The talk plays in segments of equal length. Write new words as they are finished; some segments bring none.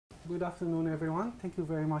Good afternoon, everyone. Thank you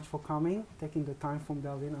very much for coming, taking the time from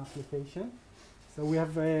the arena application. So we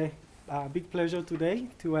have a big pleasure today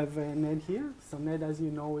to have Ned here. So Ned, as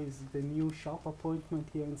you know, is the new sharp appointment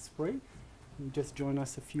here in SPREE. He just joined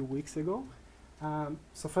us a few weeks ago.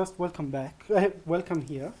 So first, welcome back. Welcome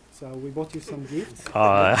here. So we bought you some gifts.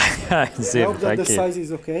 I hope that the size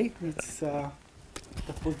is okay. It's that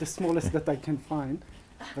was the smallest that I can find,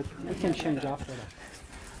 but we can change after that.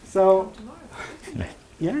 So,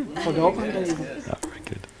 yeah, for the open day. Very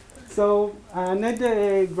good. So Ned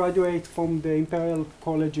graduated from the Imperial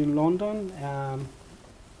College in London a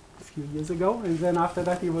few years ago, and then after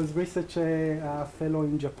that he was research fellow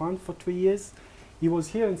in Japan for 3 years. He was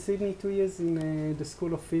here in Sydney 2 years in the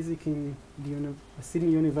School of Physics in the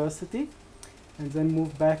Sydney University, and then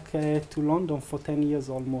moved back to London for 10 years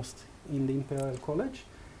almost in the Imperial College.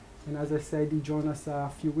 And as I said, he joined us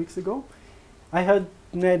a few weeks ago. I heard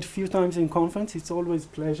Ned a few times in conference. It's always a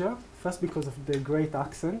pleasure. First, because of the great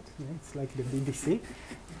accent. Yeah, it's like the BBC.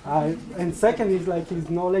 And second is like he's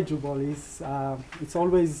knowledgeable. You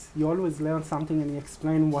always learn something and he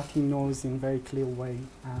explains what he knows in a very clear way.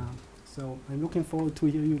 So I'm looking forward to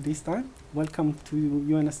hear you this time. Welcome to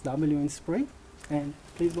UNSW in SPREE. And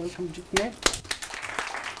please welcome Ned.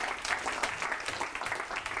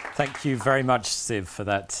 Thank you very much, Ziv, for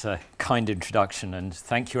that kind introduction, and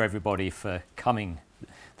thank you everybody for coming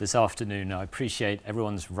this afternoon. I appreciate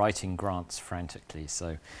everyone's writing grants frantically,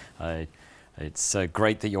 so it's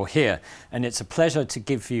great that you're here. And it's a pleasure to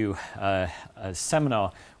give you a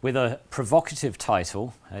seminar with a provocative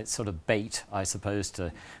title. It's sort of bait, I suppose,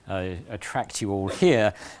 to attract you all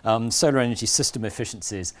here. Solar Energy System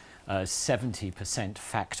Efficiencies, 70%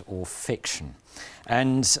 fact or fiction.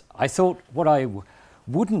 And I thought what I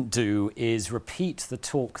wouldn't do is repeat the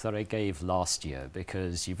talk that I gave last year,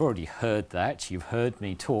 because you've already heard that. You've heard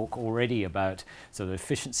me talk already about sort of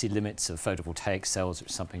efficiency limits of photovoltaic cells, which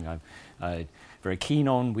is something I'm very keen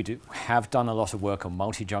on. We have done a lot of work on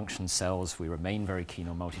multi-junction cells. We remain very keen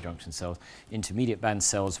on multi-junction cells. Intermediate band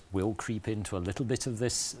cells will creep into a little bit of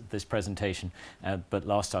this presentation, but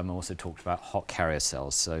last time I also talked about hot carrier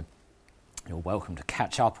cells. So you're welcome to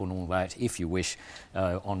catch up on all that if you wish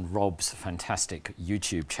on Rob's fantastic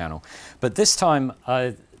YouTube channel. But this time,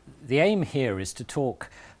 the aim here is to talk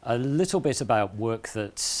a little bit about work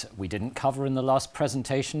that we didn't cover in the last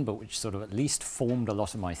presentation, but which sort of at least formed a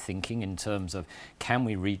lot of my thinking in terms of can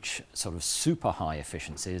we reach sort of super high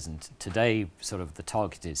efficiencies. And today, sort of the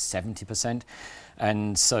target is 70%.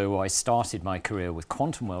 And so I started my career with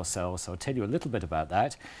quantum well cells, so I'll tell you a little bit about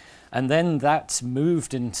that. And then that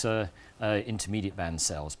moved into intermediate band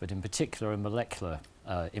cells, but in particular a molecular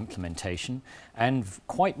implementation. And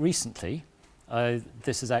quite recently,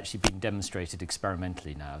 this has actually been demonstrated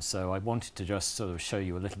experimentally now. So I wanted to just sort of show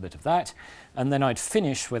you a little bit of that. And then I'd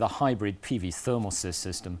finish with a hybrid PV thermal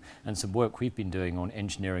system and some work we've been doing on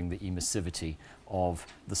engineering the emissivity of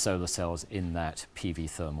the solar cells in that PV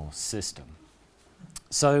thermal system.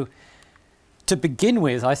 So to begin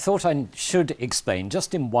with, I thought I should explain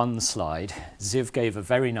just in one slide. Ziv gave a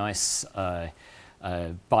very nice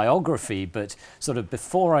biography, but sort of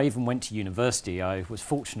before I even went to university, I was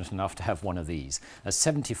fortunate enough to have one of these, a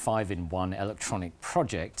 75-in-1 electronic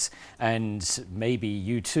project, and maybe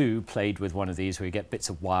you too played with one of these where you get bits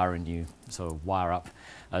of wire and you sort of wire up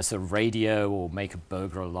a sort of radio or make a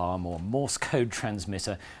burglar alarm or Morse code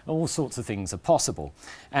transmitter. All sorts of things are possible.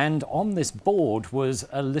 And on this board was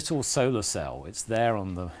a little solar cell. It's there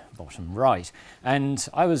on the bottom right. And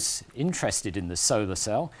I was interested in the solar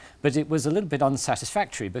cell, but it was a little bit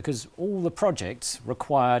unsatisfactory because all the projects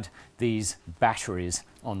required these batteries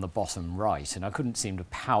on the bottom right, and I couldn't seem to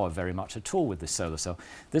power very much at all with this solar cell.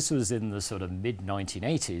 This was in the sort of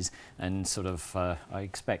mid-1980s, and sort of I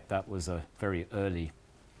expect that was a very early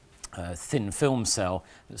thin film cell,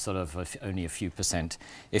 sort of only a few percent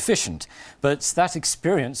efficient. But that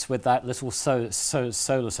experience with that little solar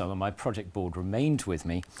cell on my project board remained with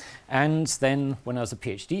me. And then when I was a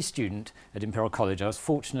PhD student at Imperial College, I was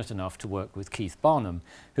fortunate enough to work with Keith Barnum,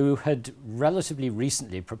 who had relatively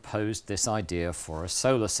recently proposed this idea for a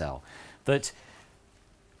solar cell. That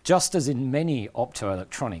just as in many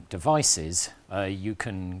optoelectronic devices, you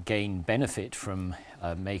can gain benefit from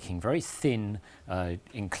making very thin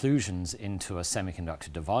inclusions into a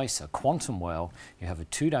semiconductor device, a quantum well. You have a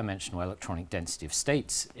two-dimensional electronic density of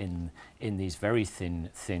states in these very thin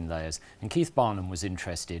layers. And Keith Barnum was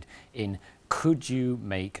interested in, could you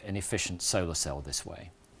make an efficient solar cell this way?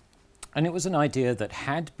 And it was an idea that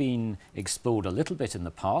had been explored a little bit in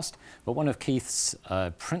the past, but one of Keith's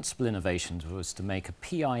principal innovations was to make a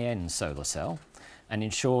PIN solar cell. and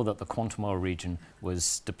ensure that the quantum well region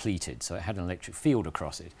was depleted, so it had an electric field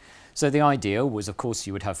across it. So the idea was, of course,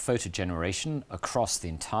 you would have photogeneration across the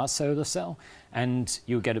entire solar cell, and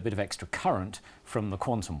you would get a bit of extra current from the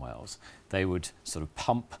quantum wells. They would sort of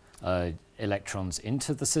pump electrons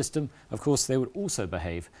into the system. Of course, they would also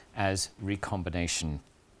behave as recombination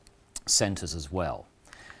centers as well.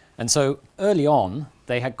 And so early on,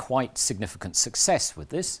 they had quite significant success with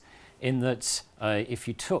this, in that if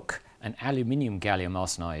you took an aluminium gallium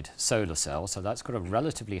arsenide solar cell, so that's got a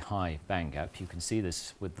relatively high band gap. You can see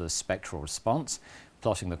this with the spectral response.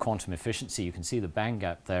 Plotting the quantum efficiency, you can see the band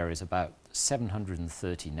gap there is about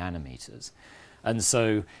 730 nanometers. And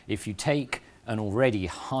so if you take an already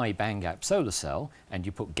high band gap solar cell and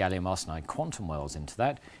you put gallium arsenide quantum wells into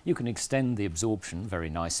that, you can extend the absorption very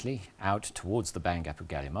nicely out towards the band gap of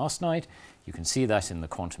gallium arsenide. You can see that in the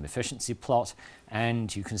quantum efficiency plot,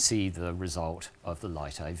 and you can see the result of the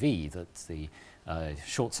light IV, that the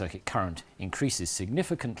short circuit current increases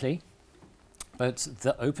significantly, but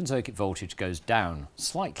the open circuit voltage goes down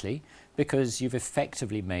slightly because you've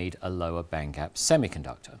effectively made a lower band gap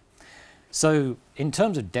semiconductor. So in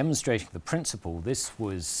terms of demonstrating the principle, this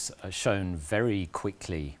was shown very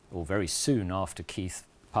quickly, or very soon after Keith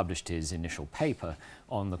published his initial paper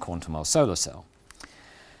on the quantum well solar cell.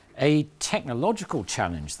 A technological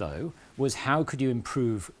challenge, though, was how could you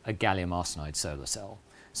improve a gallium arsenide solar cell?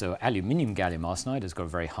 So aluminium gallium arsenide has got a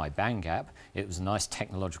very high band gap. It was a nice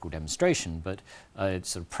technological demonstration, but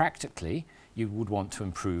sort of practically, you would want to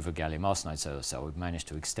improve a gallium arsenide solar cell. We've managed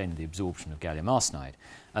to extend the absorption of gallium arsenide.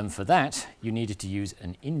 And for that, you needed to use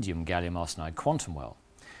an indium gallium arsenide quantum well.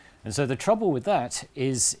 And so the trouble with that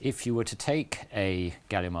is, if you were to take a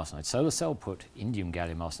gallium arsenide solar cell, put indium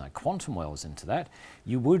gallium arsenide quantum wells into that,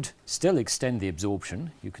 you would still extend the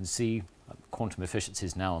absorption. You can see quantum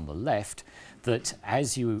efficiencies now on the left, that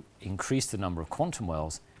as you increase the number of quantum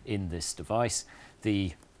wells in this device,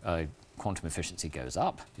 the quantum efficiency goes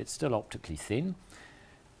up. It's still optically thin.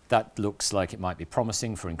 That looks like it might be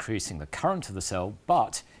promising for increasing the current of the cell,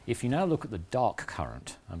 but if you now look at the dark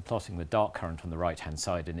current, I'm plotting the dark current on the right-hand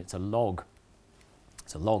side, and it's a log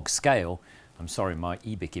scale. I'm sorry, my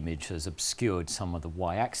EBIC image has obscured some of the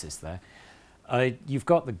y-axis there. You've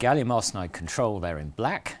got the gallium arsenide control there in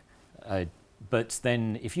black, but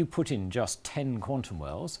then if you put in just 10 quantum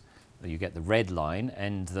wells, you get the red line,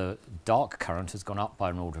 and the dark current has gone up by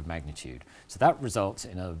an order of magnitude. So that results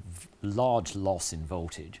in a large loss in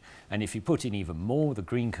voltage. And if you put in even more, the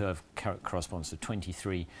green curve corresponds to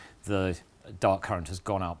 23, the dark current has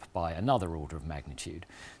gone up by another order of magnitude.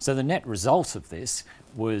 So the net result of this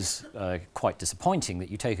was quite disappointing, that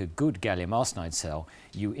you take a good gallium arsenide cell,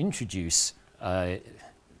 you introduce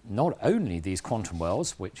not only these quantum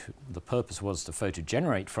wells, which the purpose was to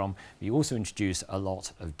photogenerate from, but you also introduce a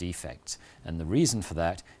lot of defects. And the reason for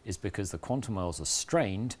that is because the quantum wells are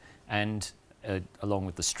strained, and along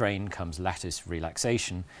with the strain comes lattice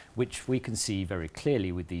relaxation, which we can see very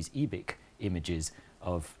clearly with these EBIC images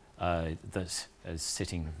of that is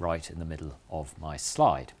sitting right in the middle of my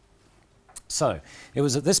slide. So it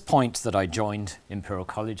was at this point that I joined Imperial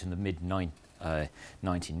College in the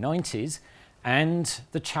mid-1990s. And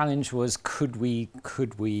the challenge was, could we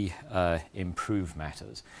improve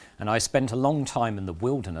matters? And I spent a long time in the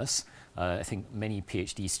wilderness, I think many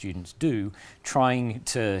PhD students do, trying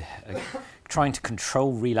to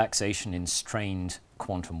control relaxation in strained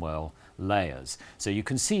quantum well layers. So you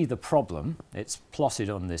can see the problem. It's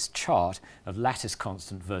plotted on this chart of lattice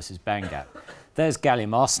constant versus band gap. There's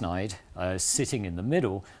gallium arsenide sitting in the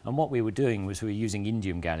middle, and what we were doing was we were using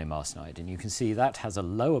indium gallium arsenide, and you can see that has a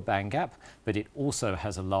lower band gap, but it also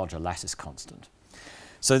has a larger lattice constant.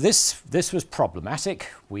 So this was problematic.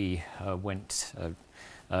 We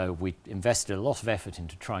we invested a lot of effort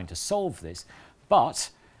into trying to solve this, but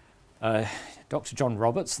Dr. John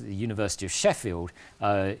Roberts at the University of Sheffield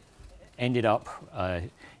ended up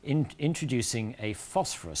introducing a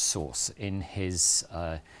phosphorus source in his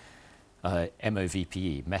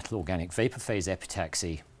MOVPE, metal organic vapor phase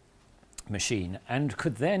epitaxy machine, and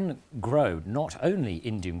could then grow not only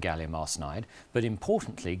indium gallium arsenide, but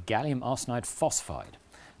importantly gallium arsenide phosphide.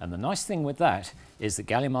 And the nice thing with that is that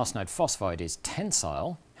gallium arsenide phosphide is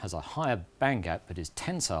tensile, has a higher band gap, but is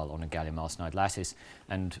tensile on a gallium arsenide lattice,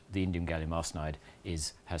 and the indium gallium arsenide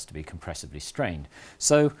has to be compressively strained.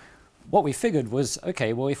 So what we figured was,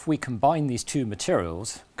 okay, well, if we combine these two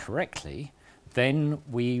materials correctly, then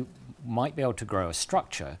we might be able to grow a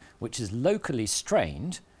structure which is locally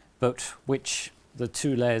strained, but which the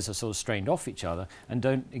two layers are sort of strained off each other and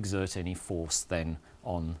don't exert any force then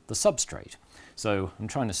on the substrate. So I'm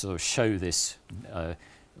trying to sort of show this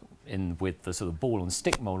with the sort of ball and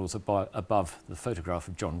stick models above the photograph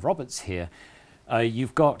of John Roberts here,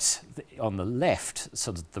 you've got on the left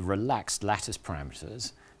sort of the relaxed lattice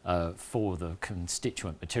parameters for the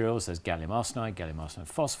constituent materials. There's gallium arsenide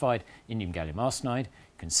phosphide, indium gallium arsenide.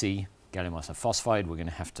 You can see gallium arsenide phosphide, we're going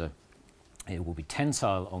to have to, it will be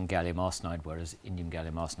tensile on gallium arsenide, whereas indium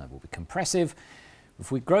gallium arsenide will be compressive.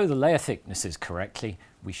 If we grow the layer thicknesses correctly,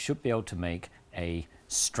 we should be able to make a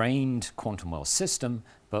strained quantum well system,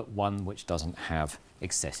 but one which doesn't have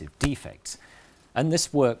excessive defects. And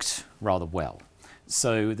this worked rather well.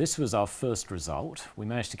 So this was our first result. We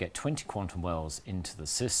managed to get 20 quantum wells into the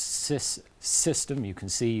system. You can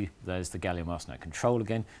see there's the gallium arsenide control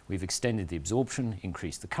again. We've extended the absorption,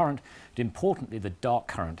 increased the current, but importantly the dark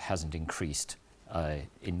current hasn't increased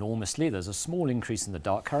enormously. There's a small increase in the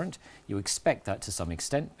dark current. You expect that to some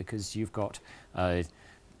extent because you've got a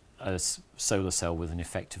solar cell with an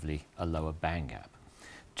effectively a lower band gap.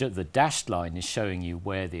 The dashed line is showing you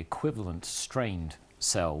where the equivalent strained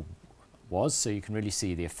cell was, so you can really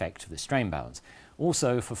see the effect of the strain balance.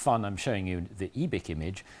 Also, for fun, I'm showing you the EBIC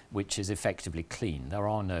image, which is effectively clean. There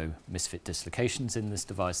are no misfit dislocations in this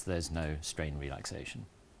device. There's no strain relaxation.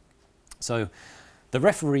 So the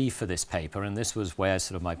referee for this paper, and this was where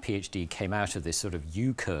sort of my PhD came out of this sort of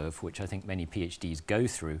U-curve, which I think many PhDs go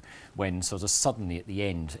through when sort of suddenly at the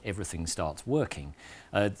end everything starts working.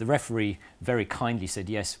 The referee very kindly said,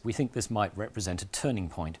 yes, we think this might represent a turning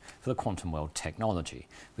point for the quantum well technology,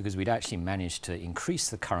 because we'd actually managed to increase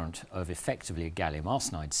the current of effectively a gallium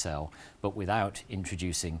arsenide cell, but without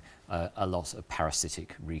introducing a lot of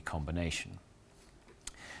parasitic recombination.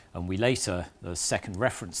 And we later, the second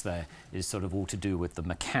reference there is sort of all to do with the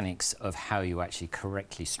mechanics of how you actually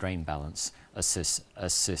correctly strain balance a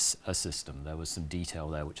system. There was some detail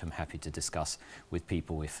there which I'm happy to discuss with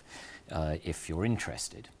people if you're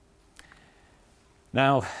interested.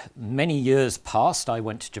 Now, many years passed. I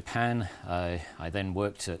went to Japan. I then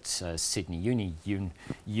worked at Sydney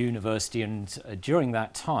University, and during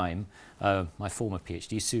that time, my former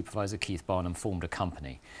PhD supervisor, Keith Barnum, formed a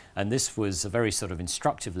company. And this was a very sort of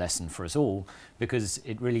instructive lesson for us all, because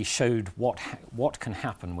it really showed what can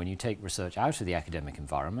happen when you take research out of the academic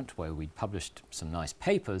environment, where we published some nice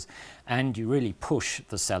papers, and you really push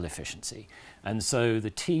the cell efficiency. And so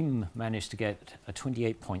the team managed to get a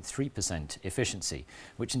 28.3% efficiency,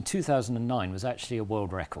 which in 2009 was actually a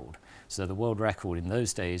world record. So the world record in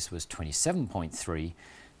those days was 27.3.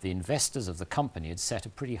 The investors of the company had set a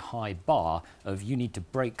pretty high bar of you need to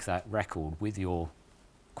break that record with your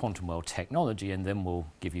quantum well technology, and then we'll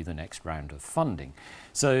give you the next round of funding.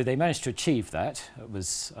 So they managed to achieve that. It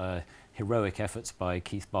was heroic efforts by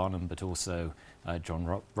Keith Barnum, but also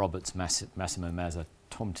John Roberts, Massimo Mazza,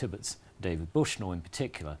 Tom Tibbets, David Bushnell in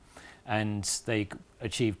particular, and they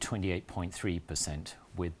achieved 28.3%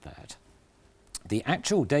 with that. The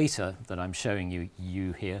actual data that I'm showing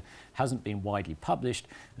you here hasn't been widely published.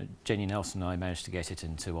 Jenny Nelson and I managed to get it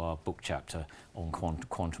into our book chapter on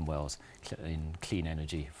quantum wells in clean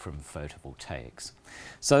energy from photovoltaics.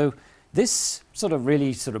 So this sort of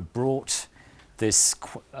really sort of brought this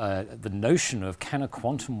the notion of, can a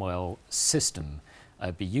quantum well system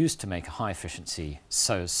be used to make a high efficiency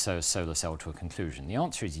solar cell to a conclusion? The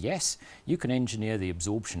answer is yes. You can engineer the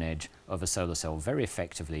absorption edge of a solar cell very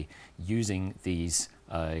effectively using these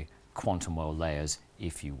quantum well layers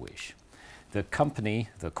if you wish. The company,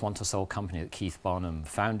 the Quantasol company that Keith Barnum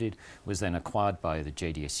founded, was then acquired by the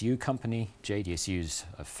JDSU company. JDSU's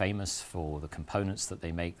are famous for the components that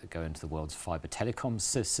they make that go into the world's fiber telecom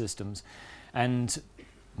systems. And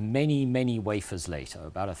many wafers later,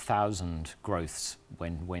 about 1,000 growths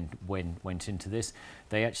went into this.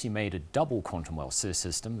 They actually made a double quantum well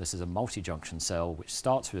system. This is a multi-junction cell which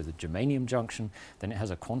starts with a germanium junction, then it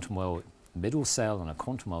has a quantum well middle cell and a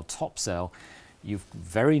quantum well top cell. You've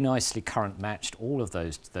very nicely current matched all of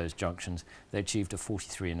those junctions. They achieved a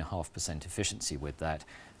 43.5% efficiency with that,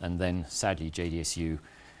 and then sadly JDSU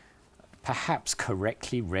perhaps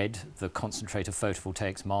correctly read the concentrator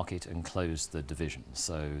photovoltaics market and closed the division.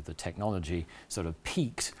 So the technology sort of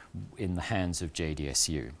peaked in the hands of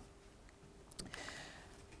JDSU.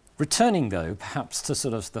 Returning though, perhaps to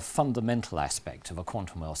sort of the fundamental aspect of a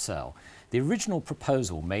quantum well cell, the original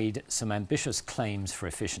proposal made some ambitious claims for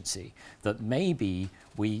efficiency that maybe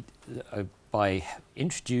we, by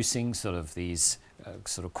introducing sort of these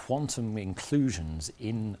sort of quantum inclusions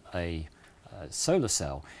in a solar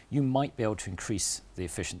cell, you might be able to increase the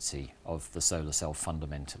efficiency of the solar cell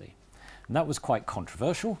fundamentally. And that was quite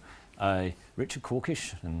controversial. Richard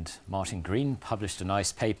Corkish and Martin Green published a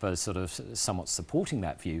nice paper sort of somewhat supporting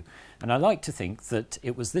that view. And I like to think that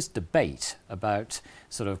it was this debate about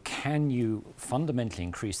sort of can you fundamentally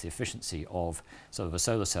increase the efficiency of sort of a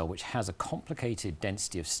solar cell which has a complicated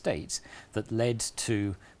density of states that led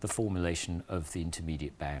to the formulation of the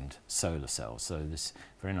intermediate band solar cell. So this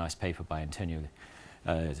very nice paper by Antonio's,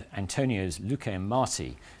 Luque and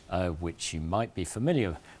Marti, which you might be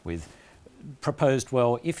familiar with, proposed,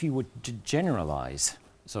 well, if you were to generalize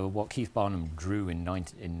so what Keith Barnum drew in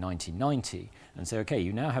 1990 and say, okay,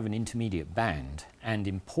 you now have an intermediate band, and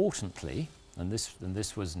importantly, and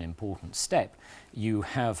this was an important step, you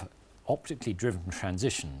have optically driven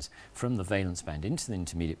transitions from the valence band into the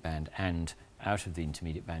intermediate band and out of the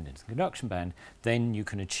intermediate band into the conduction band, then you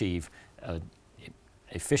can achieve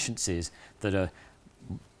efficiencies that are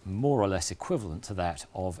more or less equivalent to that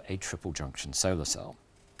of a triple junction solar cell.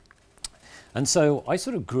 And so I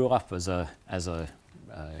sort of grew up as a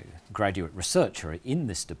graduate researcher in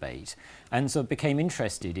this debate, and so became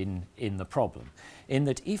interested in the problem, in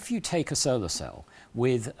that if you take a solar cell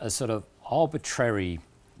with a sort of arbitrary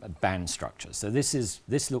band structure, so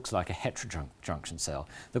this looks like a heterojunction cell,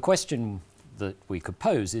 the question that we could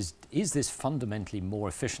pose is this fundamentally more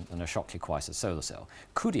efficient than a Shockley-Queisser solar cell?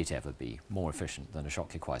 Could it ever be more efficient than a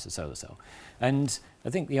Shockley-Queisser solar cell? And I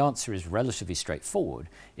think the answer is relatively straightforward,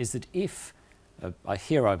 is that if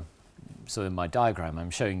so in my diagram, I'm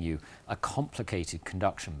showing you a complicated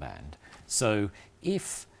conduction band. So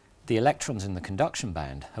if the electrons in the conduction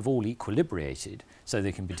band have all equilibrated, so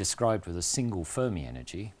they can be described with a single Fermi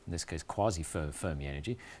energy, in this case quasi-Fermi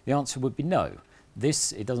energy, the answer would be no.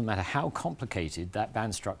 It doesn't matter how complicated that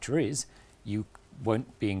band structure is, you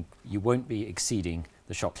won't be exceeding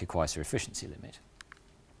the Shockley-Queisser efficiency limit.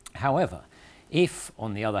 However, if,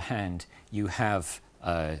 on the other hand, you have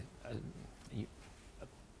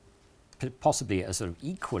possibly a sort of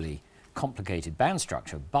equally complicated band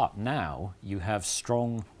structure, but now you have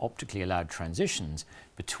strong optically allowed transitions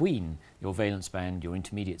between your valence band, your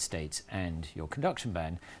intermediate states, and your conduction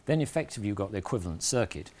band, then effectively you've got the equivalent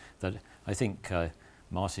circuit that I think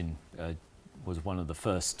Martin was one of the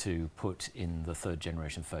first to put in the third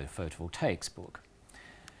generation photovoltaics book.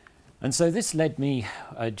 And so this led me,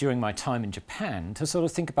 during my time in Japan, to sort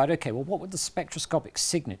of think about, okay, well, what would the spectroscopic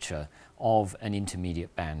signature of an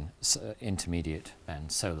intermediate band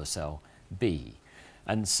solar cell be?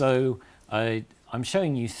 And so I'm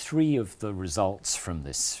showing you 3 of the results from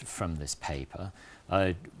this paper.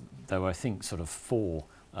 There were, I think, sort of 4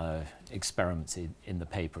 experiments in the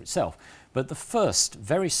paper itself. But the first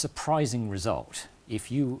very surprising result, if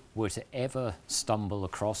you were to ever stumble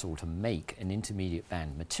across or to make an intermediate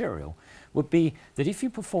band material, would be that if you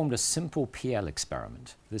performed a simple PL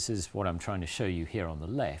experiment, this is what I'm trying to show you here on the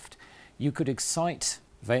left, you could excite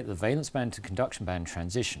the valence band to conduction band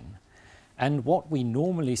transition, and what we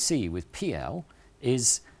normally see with PL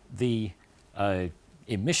is the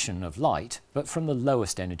emission of light, but from the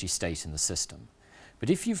lowest energy state in the system. But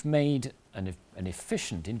if you've made an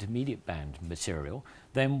efficient intermediate band material,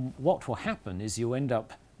 then what will happen is you end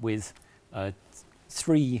up with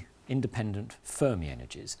 3 independent Fermi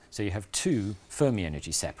energies. So you have 2 Fermi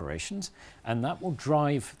energy separations, and that will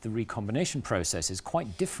drive the recombination processes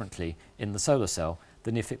quite differently in the solar cell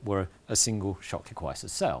than if it were a single Shockley-Queisser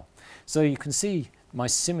cell. So you can see my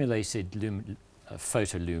simulated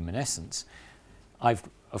photoluminescence. I've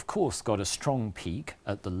of course got a strong peak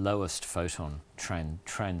at the lowest photon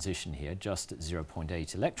transition here, just at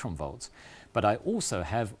 0.8 electron volts, but I also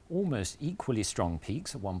have almost equally strong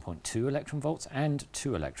peaks at 1.2 electron volts and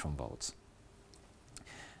 2 electron volts.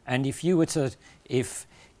 And if you were to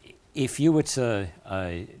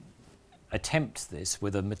attempt this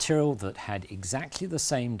with a material that had exactly the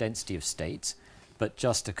same density of states, but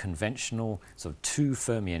just a conventional sort of 2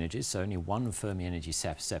 Fermi energies, so only 1 Fermi energy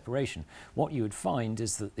separation, what you would find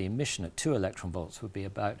is that the emission at 2 electron volts would be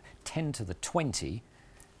about 10 to the 20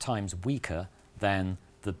 times weaker than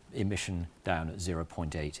the emission down at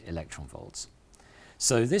 0.8 electron volts.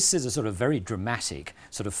 So this is a sort of very dramatic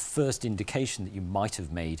sort of first indication that you might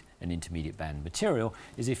have made an intermediate band material,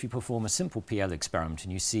 is if you perform a simple PL experiment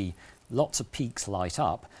and you see lots of peaks light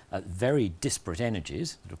up at very disparate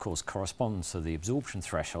energies, that of course corresponds to the absorption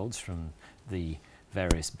thresholds from the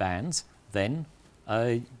various bands, then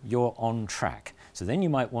you're on track. So then you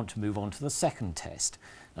might want to move on to the second test.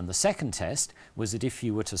 And the second test was that if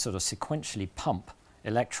you were to sort of sequentially pump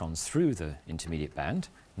electrons through the intermediate band,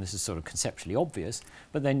 and this is sort of conceptually obvious,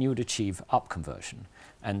 but then you would achieve up conversion.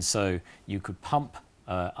 And so you could pump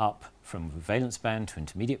up from valence band to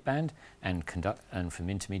intermediate band and from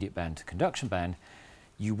intermediate band to conduction band.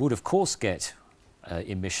 You would of course get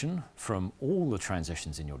emission from all the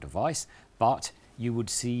transitions in your device, but you would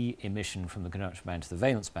see emission from the conduction band to the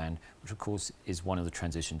valence band, which of course is one of the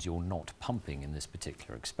transitions you're not pumping in this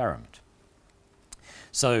particular experiment.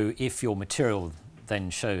 So if your material then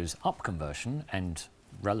shows up conversion, and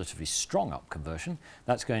relatively strong up conversion,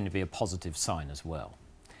 that's going to be a positive sign as well.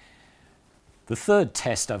 The third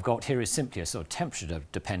test I've got here is simply a sort of temperature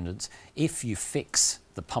dependence. If you fix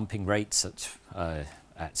the pumping rates at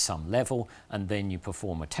some level and then you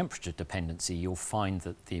perform a temperature dependency, you'll find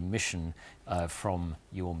that the emission from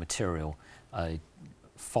your material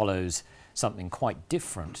follows something quite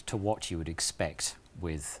different to what you would expect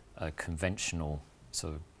with a conventional,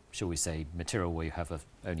 sort of, shall we say, material where you have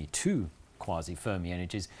only two quasi-Fermi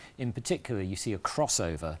energies. In particular, you see a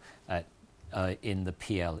crossover in the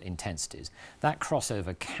PL intensities. That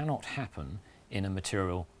crossover cannot happen in a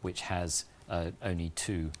material which has only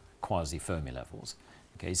two quasi-Fermi levels.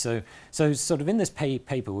 Okay, so sort of in this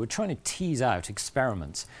paper, we're trying to tease out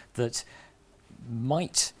experiments that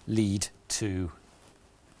might lead to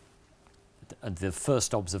the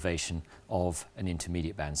first observation of an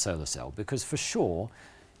intermediate band solar cell, because for sure,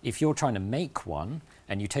 if you're trying to make one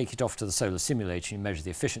and you take it off to the solar simulator and you measure the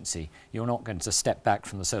efficiency, you're not going to step back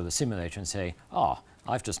from the solar simulator and say,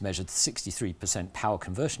 I've just measured 63% power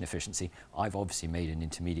conversion efficiency. I've obviously made an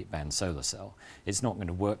intermediate band solar cell. It's not going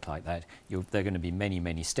to work like that. There are going to be many,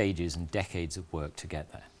 many stages and decades of work to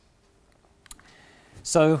get there.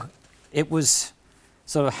 So it was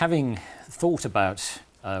sort of having thought about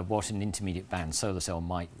what an intermediate band solar cell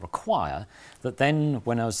might require, that then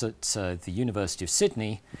when I was at the University of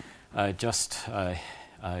Sydney, just down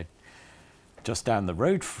the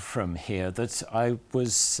road from here, that I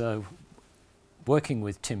was working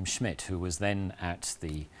with Tim Schmidt, who was then at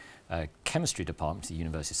the chemistry department at the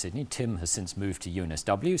University of Sydney. Tim has since moved to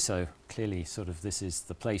UNSW, so clearly sort of this is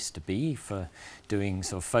the place to be for doing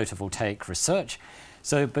sort of photovoltaic research.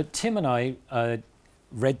 So, but Tim and I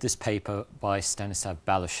read this paper by Stanislav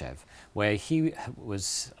Balashev, where he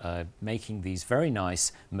was making these very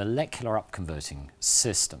nice molecular upconverting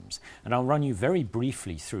systems. And I'll run you very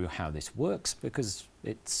briefly through how this works, because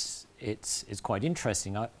it's quite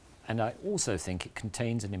interesting. And I also think it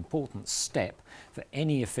contains an important step for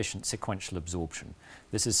any efficient sequential absorption.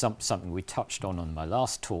 This is something we touched on my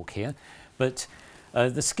last talk here. But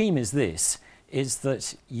the scheme is this, is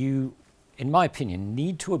that you, in my opinion,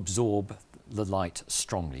 need to absorb the light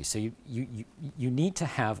strongly. So you need to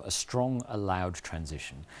have a strong allowed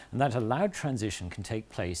transition. And that allowed transition can take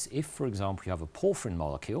place if, for example, you have a porphyrin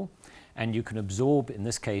molecule and you can absorb, in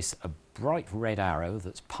this case, a bright red arrow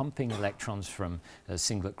that's pumping electrons from a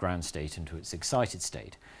singlet ground state into its excited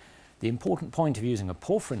state. The important point of using a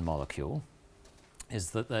porphyrin molecule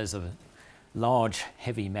is that there's a large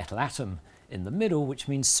heavy metal atom in the middle, which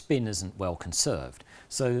means spin isn't well conserved.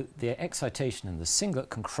 So the excitation in the singlet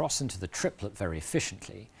can cross into the triplet very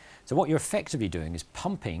efficiently. So what you're effectively doing is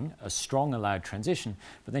pumping a strong allowed transition,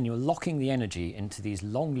 but then you're locking the energy into these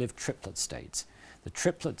long-lived triplet states. The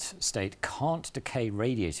triplet state can't decay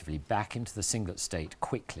radiatively back into the singlet state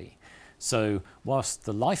quickly. So whilst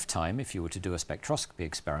the lifetime, if you were to do a spectroscopy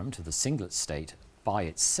experiment of the singlet state by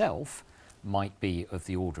itself, might be of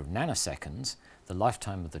the order of nanoseconds, the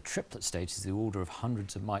lifetime of the triplet state is the order of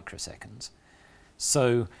hundreds of microseconds.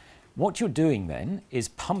 So what you're doing then is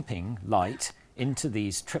pumping light into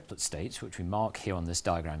these triplet states, which we mark here on this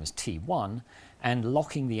diagram as T1, and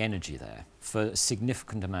locking the energy there for a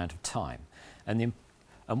significant amount of time. And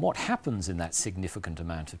what happens in that significant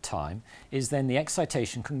amount of time is then the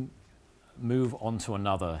excitation can move onto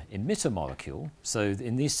another emitter molecule. So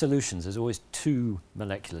in these solutions, there's always two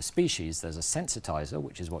molecular species. There's a sensitizer,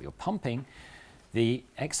 which is what you're pumping. The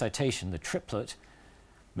excitation, the triplet,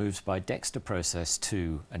 moves by Dexter process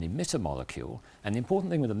to an emitter molecule. And the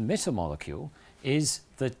important thing with an emitter molecule is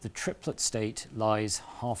that the triplet state lies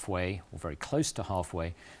halfway, or very close to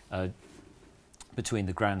halfway, between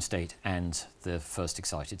the ground state and the first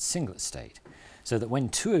excited singlet state. So that when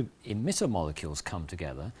two emitter molecules come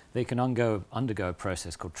together, they can undergo a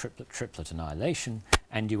process called triplet-triplet annihilation,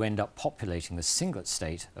 and you end up populating the singlet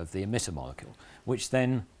state of the emitter molecule, which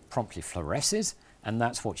then promptly fluoresces, and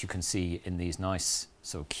that's what you can see in these nice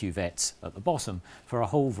sort of cuvettes at the bottom for a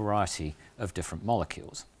whole variety of different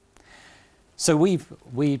molecules. So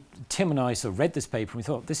Tim and I sort of read this paper and we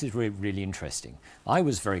thought, this is really, really interesting. I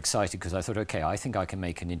was very excited because I thought, okay, I think I can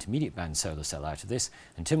make an intermediate band solar cell out of this.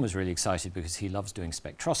 And Tim was really excited because he loves doing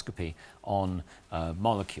spectroscopy on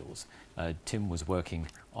molecules. Tim was working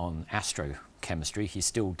on astrochemistry. He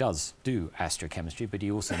still does do astrochemistry, but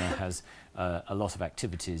he also now has a lot of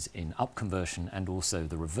activities in upconversion and also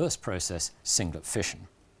the reverse process, singlet fission.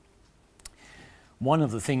 one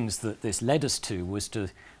of the things that this led us to was to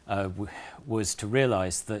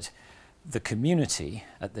realize that the community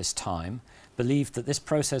at this time believed that this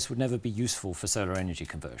process would never be useful for solar energy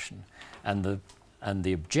conversion. And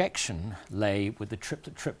the objection lay with the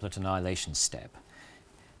triplet annihilation step.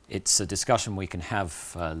 It's a discussion we can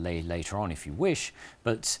have later on if you wish,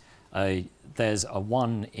 but there's a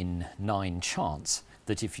 1 in 9 chance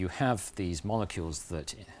that if you have these molecules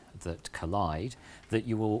that collide, that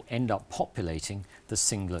you will end up populating the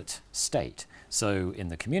singlet state. So in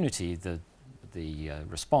the community, the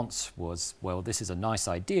response was, well, this is a nice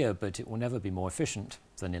idea, but it will never be more efficient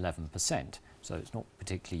than 11%. So it's not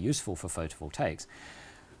particularly useful for photovoltaics.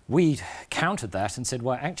 We countered that and said,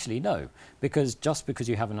 well, actually, no, because just because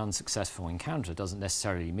you have an unsuccessful encounter doesn't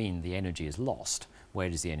necessarily mean the energy is lost. Where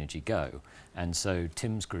does the energy go? And so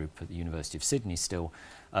Tim's group at the University of Sydney still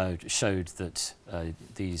showed that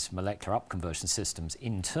these molecular upconversion systems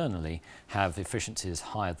internally have efficiencies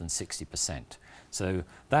higher than 60%. So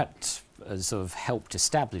that sort of helped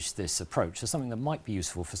establish this approach as something that might be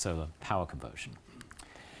useful for solar power conversion.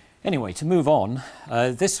 Anyway, to move on,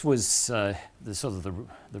 this was the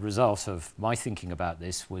result of my thinking about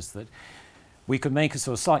this was that we could make a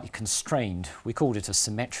sort of slightly constrained, we called it a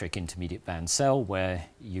symmetric intermediate band cell, where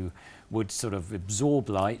you would sort of absorb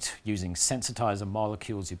light using sensitizer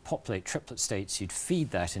molecules, you'd populate triplet states, you'd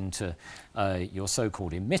feed that into your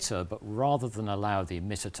so-called emitter, but rather than allow the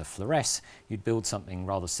emitter to fluoresce, you'd build something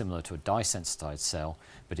rather similar to a dye-sensitized cell,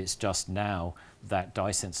 but it's just now that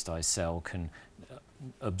dye-sensitized cell can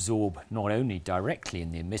absorb not only directly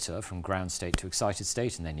in the emitter from ground state to excited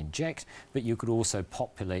state and then inject, but you could also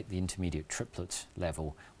populate the intermediate triplet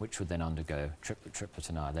level, which would then undergo triplet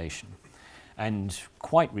annihilation. And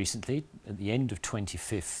quite recently, at the end of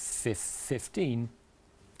 2015,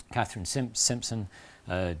 Catherine Simpson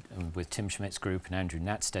with Tim Schmidt's group and Andrew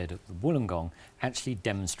Natstead at the Wollongong actually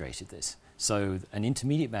demonstrated this. So an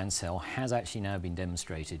intermediate band cell has actually now been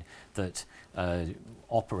demonstrated that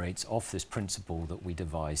operates off this principle that we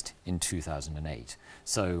devised in 2008.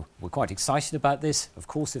 So we're quite excited about this. Of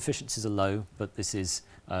course, efficiencies are low, but this is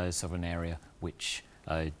sort of an area which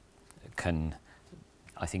can,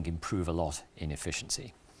 I think, improve a lot in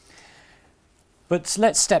efficiency. But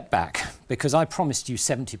let's step back, because I promised you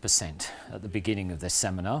 70% at the beginning of this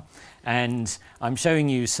seminar, and I'm showing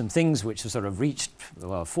you some things which have sort of reached,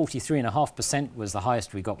 well, 43.5% was the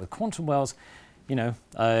highest we got with quantum wells. You know,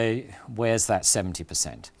 where's that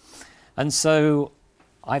 70%? And so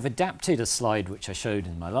I've adapted a slide which I showed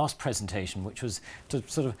in my last presentation, which was to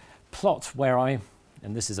sort of plot where and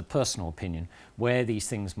this is a personal opinion, where these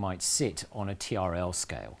things might sit on a TRL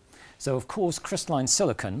scale. So of course, crystalline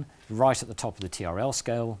silicon, right at the top of the TRL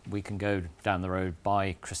scale, we can go down the road,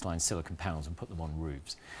 buy crystalline silicon panels and put them on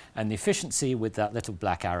roofs. And the efficiency with that little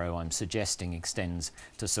black arrow I'm suggesting extends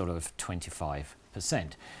to sort of 25%.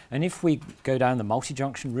 And if we go down the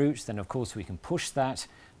multi-junction route, then of course we can push that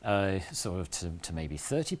sort of to maybe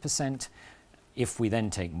 30%. If we then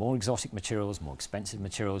take more exotic materials, more expensive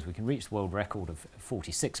materials, we can reach the world record of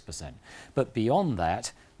 46%. But beyond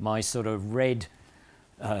that, my sort of red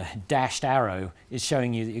dashed arrow is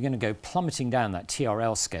showing you that you're going to go plummeting down that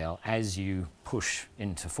TRL scale as you push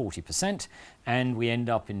into 40%, and we end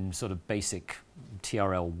up in sort of basic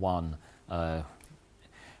TRL1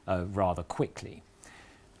 rather quickly.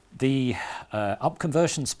 The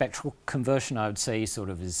upconversion, spectral conversion, I would say is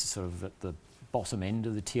sort of at the bottom end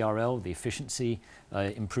of the TRL. The efficiency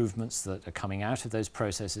improvements that are coming out of those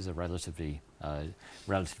processes are relatively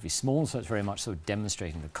small, so it's very much sort of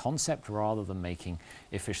demonstrating the concept rather than making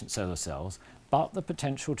efficient solar cells, but the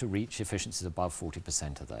potential to reach efficiencies above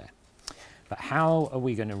 40% are there. But how are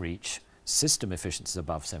we going to reach system efficiencies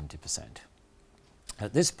above 70%?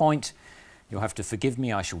 At this point, you'll have to forgive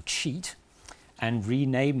me, I shall cheat and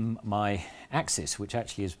rename my axis, which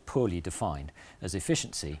actually is poorly defined, as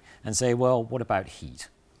efficiency, and say, well, what about heat?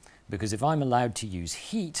 Because if I'm allowed to use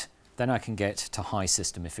heat, then I can get to high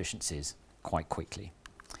system efficiencies quite quickly.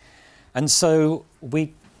 And so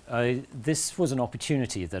this was an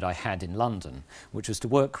opportunity that I had in London, which was to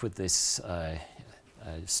work with this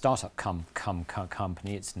startup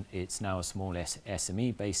company. It's now a small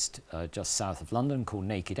SME based just south of London called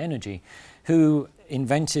Naked Energy, who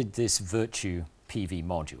invented this Virtue PV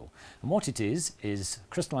module. And what it is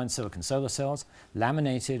crystalline silicon solar cells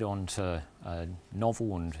laminated onto a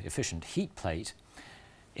novel and efficient heat plate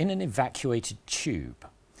in an evacuated tube.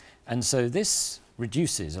 And so this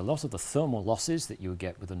reduces a lot of the thermal losses that you would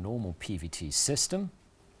get with a normal PVT system,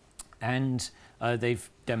 and they've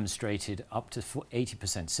demonstrated up to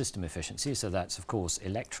 80% system efficiency, so that's of course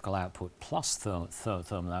electrical output plus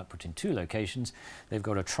thermal output in 2 locations. They've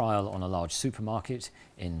got a trial on a large supermarket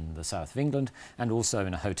in the south of England and also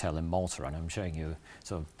in a hotel in Malta, and I'm showing you a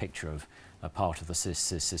sort of picture of a part of the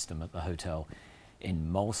system at the hotel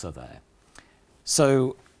in Malta there.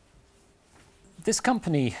 So this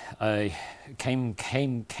company came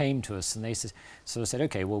to us and they sort of said,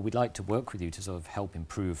 okay, well, we'd like to work with you to sort of help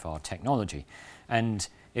improve our technology. And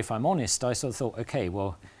if I'm honest, I sort of thought, okay,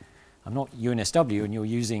 well, I'm not UNSW and you're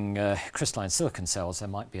using crystalline silicon cells. There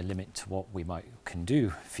might be a limit to what we can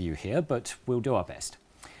do for you here, but we'll do our best.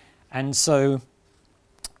 And so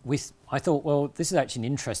I thought, well, this is actually an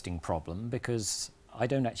interesting problem because I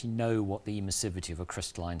don't actually know what the emissivity of a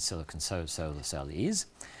crystalline silicon solar cell is.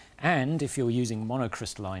 And if you're using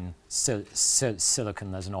monocrystalline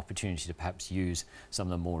silicon, there's an opportunity to perhaps use some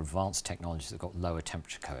of the more advanced technologies that got lower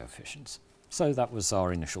temperature coefficients. So that was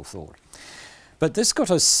our initial thought. But this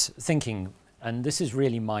got us thinking, and this is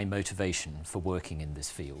really my motivation for working in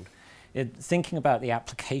this field, thinking about the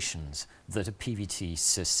applications that a PVT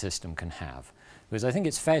system can have. Because I think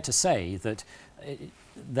it's fair to say that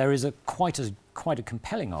there is quite a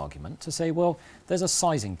compelling argument to say, well, there's a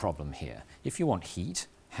sizing problem here. If you want heat,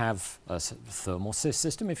 have a thermal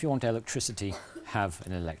system. If you want electricity, have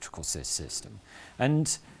an electrical system.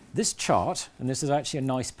 And this chart, and this is actually a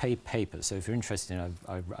nice paper, so if you're interested in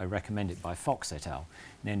it, I recommend it by Fox et al.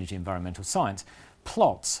 In Energy Environmental Science,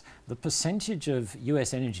 plots the percentage of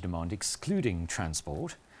US energy demand excluding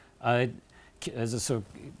transport as a sort of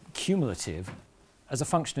cumulative as a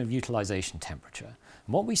function of utilization temperature.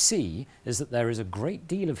 And what we see is that there is a great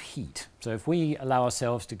deal of heat. So if we allow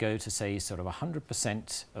ourselves to go to, say, sort of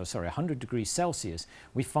 100 degrees Celsius,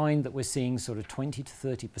 we find that we're seeing sort of 20 to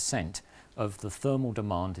 30% of the thermal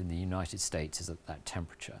demand in the United States is at that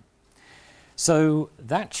temperature. So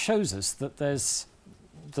that shows us that there's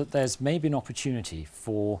maybe an opportunity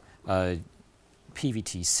for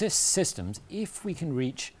PVT systems if we can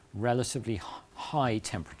reach relatively high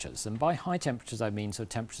temperatures. And by high temperatures, I mean so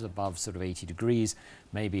temperatures above sort of 80 degrees,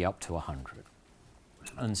 maybe up to 100.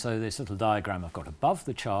 And so this little diagram I've got above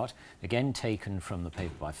the chart, again taken from the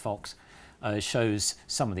paper by Fox, shows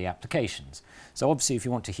some of the applications. So obviously if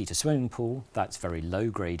you want to heat a swimming pool, that's very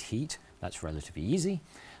low-grade heat. That's relatively easy.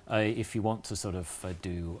 If you want to sort of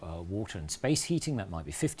do water and space heating, that might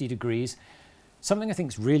be 50 degrees. Something I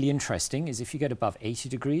think is really interesting is if you get above 80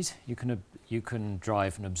 degrees, you can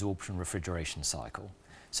drive an absorption refrigeration cycle.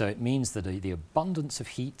 So it means that the abundance of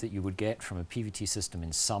heat that you would get from a PVT system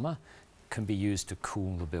in summer can be used to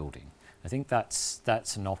cool the building. I think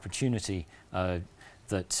that's an opportunity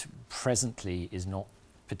that presently is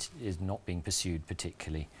not being pursued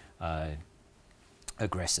particularly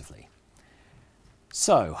aggressively.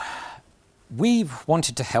 So we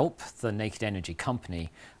wanted to help the Naked Energy company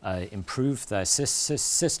improve their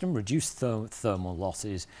system, reduce thermal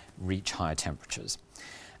losses, reach higher temperatures.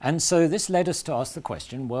 And so this led us to ask the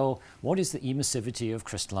question, well, what is the emissivity of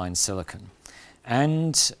crystalline silicon?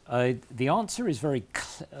 And the answer is very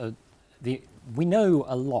clear. We know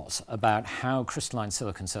a lot about how crystalline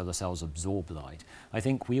silicon solar cells absorb light. I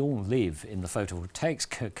think we all live in the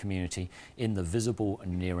photovoltaics community in the visible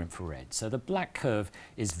and near infrared. So the black curve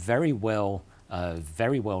is very well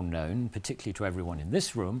known, particularly to everyone in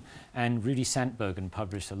this room, and Rudy Sandbergen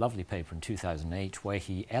published a lovely paper in 2008 where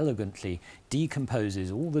he elegantly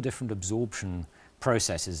decomposes all the different absorption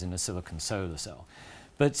processes in a silicon solar cell.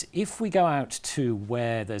 But if we go out to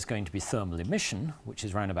where there's going to be thermal emission, which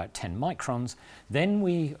is around about 10 microns, then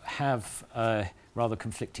we have rather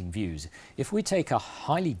conflicting views. If we take a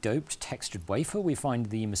highly doped textured wafer, we find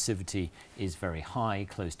the emissivity is very high,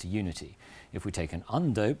 close to unity. If we take an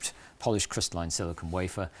undoped polished crystalline silicon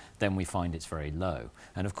wafer, then we find it's very low.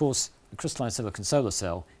 And of course, the crystalline silicon solar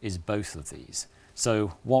cell is both of these.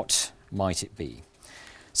 So what might it be?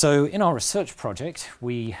 So in our research project,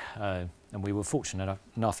 and we were fortunate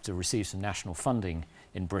enough to receive some national funding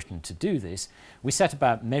in Britain to do this, we set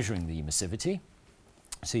about measuring the emissivity.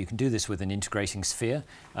 So you can do this with an integrating sphere.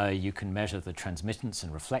 You can measure the transmittance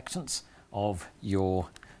and reflectance of your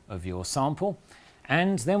sample.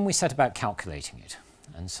 And then we set about calculating it.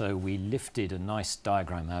 And so we lifted a nice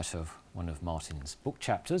diagram out of one of Martin's book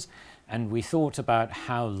chapters, and we thought about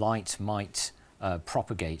how light might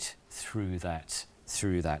propagate through that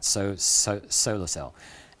solar cell.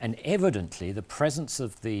 And evidently, the presence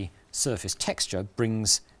of the surface texture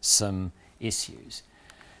brings some issues,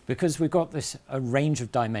 because we've got a range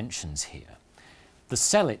of dimensions here. The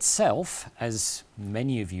cell itself, as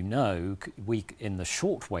many of you know, in the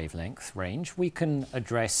short wavelength range, we can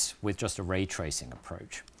address with just a ray tracing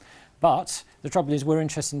approach. But the trouble is we're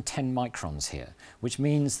interested in 10 microns here, which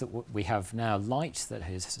means that we have now light that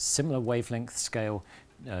has a similar wavelength scale,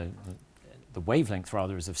 the wavelength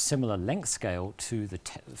rather is of similar length scale to the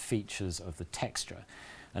features of the texture.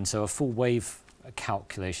 And so a full wave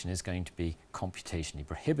calculation is going to be computationally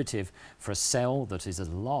prohibitive for a cell that is as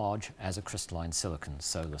large as a crystalline silicon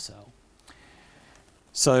solar cell.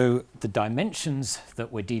 So the dimensions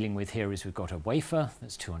that we're dealing with here is we've got a wafer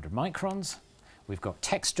that's 200 microns, we've got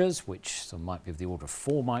textures which might be of the order of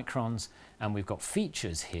 4 microns, and we've got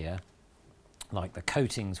features here like the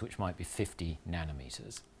coatings which might be 50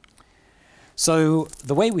 nanometers. So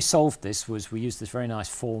the way we solved this was we used this very nice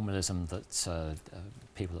formalism that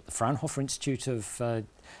people at the Fraunhofer Institute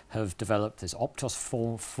have developed, this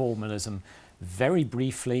Optos formalism. Very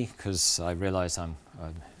briefly, because I realise I'm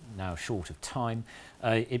now short of time,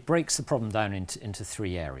 it breaks the problem down into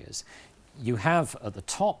 3 areas. You have at the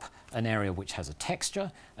top an area which has a texture,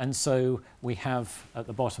 and so we have at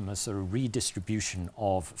the bottom a sort of redistribution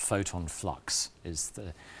of photon flux is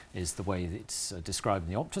the way it's described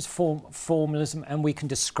in the Optos formalism, and we can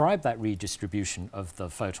describe that redistribution of the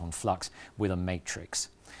photon flux with a matrix.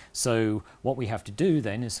 So what we have to do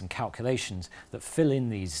then is some calculations that fill in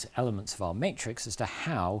these elements of our matrix as to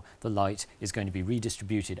how the light is going to be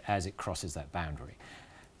redistributed as it crosses that boundary.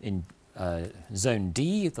 In zone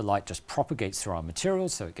D, the light just propagates through our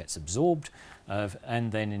materials, so it gets absorbed,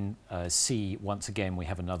 and then in C, once again, we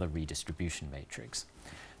have another redistribution matrix.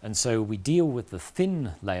 And so we deal with the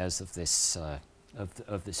thin layers of this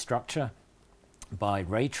structure by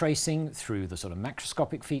ray tracing through the sort of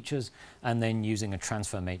macroscopic features, and then using a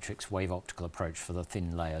transfer matrix wave optical approach for the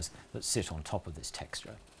thin layers that sit on top of this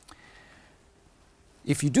texture.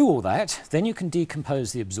 If you do all that, then you can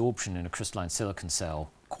decompose the absorption in a crystalline silicon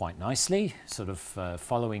cell quite nicely, sort of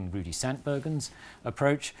following Rudi Santbergen's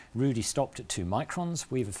approach. Rudi stopped at 2 microns.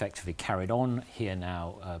 We've effectively carried on here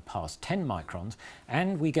now past 10 microns,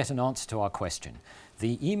 and we get an answer to our question.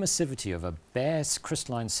 The emissivity of a bare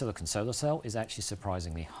crystalline silicon solar cell is actually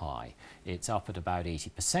surprisingly high. It's up at about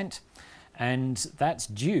 80%, and that's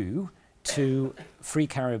due to free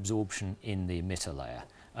carrier absorption in the emitter layer,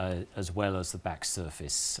 as well as the back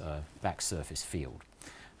surface field.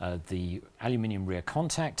 The aluminium rear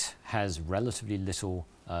contact has relatively little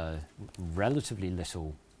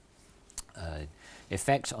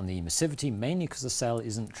effect on the emissivity, mainly because the cell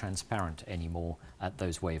isn't transparent anymore at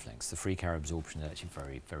those wavelengths. The free carrier absorption is actually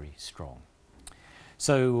very, very strong.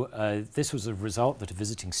 So this was a result that a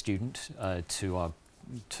visiting student to our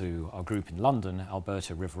group in London,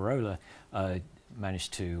 Alberto Rivarola,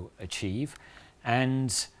 managed to achieve.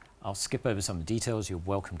 And I'll skip over some of the details. You're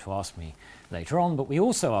welcome to ask me later on. But we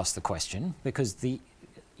also asked the question, because the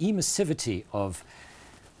emissivity of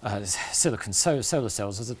silicon solar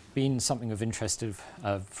cells has been something of interest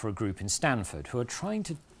for a group in Stanford who are trying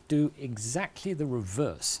to do exactly the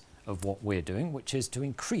reverse of what we're doing, which is to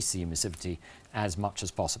increase the emissivity as much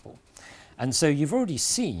as possible. And so you've already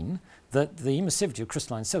seen that the emissivity of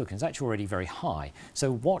crystalline silicon is actually already very high.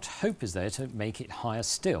 So what hope is there to make it higher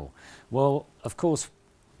still? Well, of course,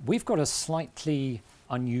 we've got a slightly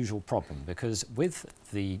unusual problem, because with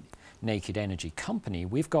the Naked Energy company,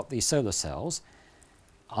 we've got these solar cells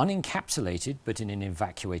unencapsulated but in an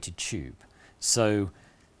evacuated tube. So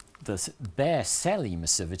the bare cell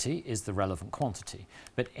emissivity is the relevant quantity.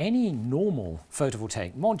 But any normal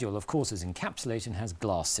photovoltaic module, of course, is encapsulated and has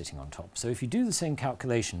glass sitting on top. So if you do the same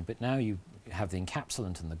calculation, but now you have the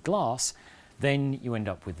encapsulant and the glass, then you end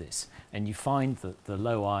up with this. And you find that the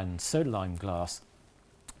low iron soda lime glass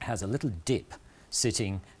has a little dip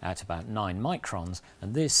sitting at about 9 microns,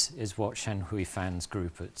 and this is what Shanhui Fan's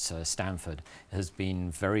group at Stanford has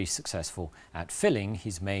been very successful at filling.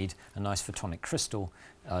 He's made a nice photonic crystal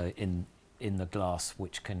in the glass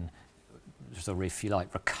which can, sort of, if you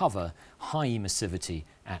like, recover high emissivity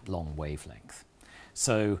at long wavelength.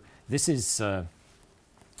 So this is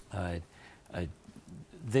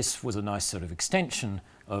this was a nice sort of extension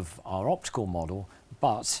of our optical model,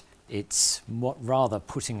 but it's rather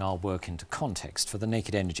putting our work into context. For the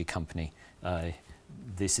Naked Energy company,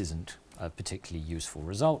 this isn't a particularly useful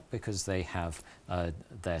result because they have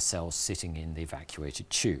their cells sitting in the evacuated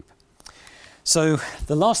tube. So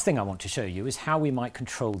the last thing I want to show you is how we might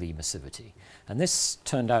control the emissivity. And this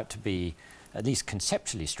turned out to be at least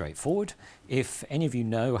conceptually straightforward. If any of you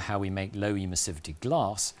know how we make low emissivity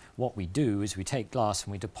glass, what we do is we take glass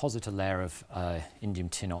and we deposit a layer of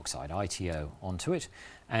indium tin oxide, ITO, onto it,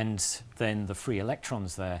 and then the free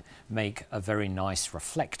electrons there make a very nice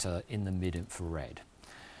reflector in the mid-infrared.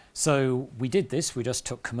 So we did this, we just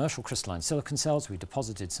took commercial crystalline silicon cells, we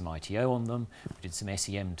deposited some ITO on them, we did some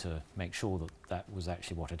SEM to make sure that that was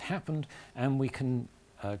actually what had happened, and we can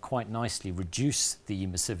quite nicely reduce the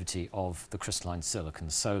emissivity of the crystalline silicon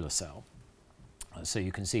solar cell. So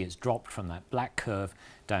you can see it's dropped from that black curve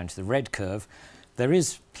down to the red curve. There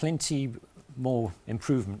is plenty more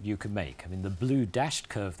improvement you can make. I mean, the blue dashed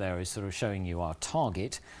curve there is sort of showing you our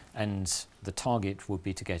target, and the target would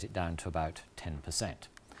be to get it down to about 10%.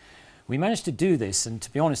 We managed to do this, and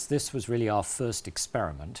to be honest, this was really our first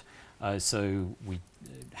experiment. So we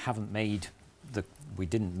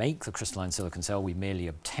didn't make the crystalline silicon cell, we merely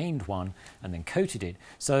obtained one and then coated it.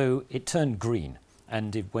 So it turned green.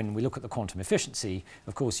 And when we look at the quantum efficiency,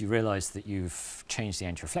 of course, you realize that you've changed the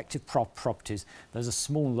anti-reflective properties. There's a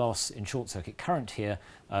small loss in short circuit current here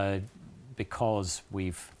because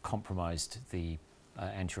we've compromised the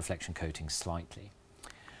anti-reflection coating slightly.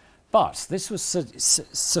 But this was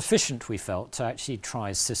sufficient, we felt, to actually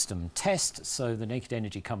try a system test. So the Naked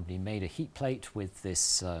Energy company made a heat plate with this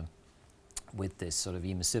sort of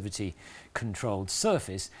emissivity controlled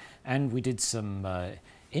surface, and we did some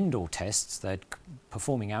indoor tests. They're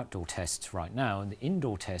performing outdoor tests right now, and the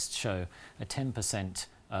indoor tests show a 10%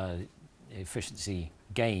 efficiency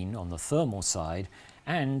gain on the thermal side,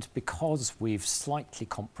 and because we've slightly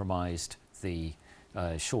compromised the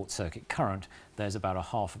short circuit current, there's about a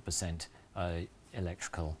 0.5%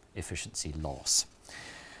 electrical efficiency loss.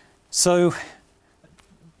 So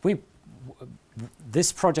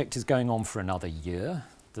this project is going on for another year.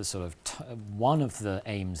 The sort of one of the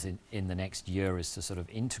aims in the next year is to sort of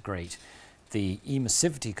integrate the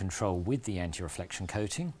emissivity control with the anti-reflection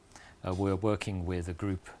coating. We're working with a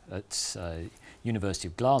group at University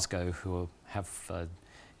of Glasgow who have,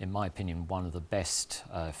 in my opinion, one of the best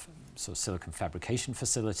sort of silicon fabrication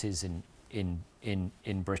facilities in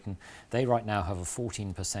Britain. They right now have a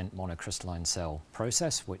 14% monocrystalline cell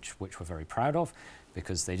process, which we're very proud of,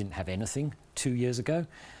 because they didn't have anything 2 years ago.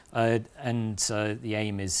 The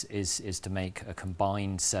aim is to make a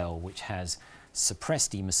combined cell which has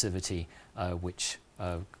suppressed emissivity, which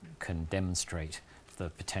can demonstrate the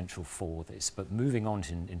potential for this. But moving on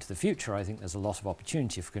into the future, I think there's a lot of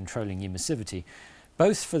opportunity for controlling emissivity,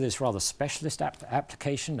 both for this rather specialist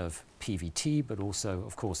application of PVT, but also,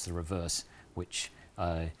 of course, the reverse, which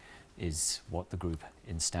is what the group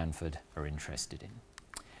in Stanford are interested in.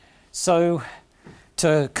 So,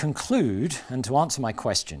 to conclude and to answer my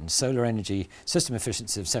question, solar energy system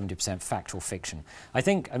efficiency of 70% factual fiction. I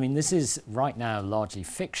mean, this is right now largely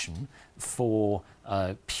fiction for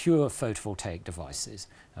pure photovoltaic devices.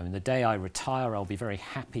 I mean, the day I retire, I'll be very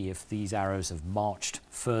happy if these arrows have marched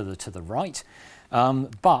further to the right.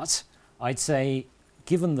 But I'd say,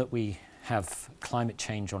 given that we have climate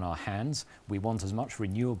change on our hands, we want as much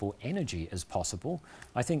renewable energy as possible,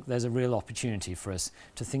 I think there's a real opportunity for us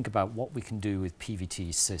to think about what we can do with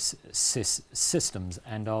PVT systems,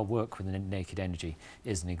 and our work with Naked Energy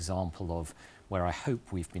is an example of where I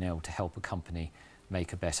hope we've been able to help a company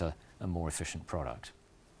make a better and more efficient product.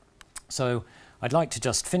 So I'd like to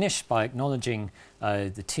just finish by acknowledging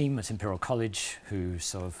the team at Imperial College who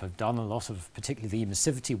sort of have done a lot of particularly the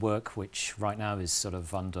emissivity work, which right now is sort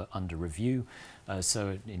of under review.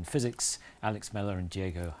 So in physics, Alex Meller and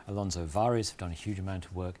Diego Alonso Vares have done a huge amount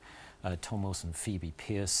of work. Tom Wilson, Phoebe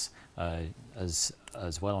Pierce as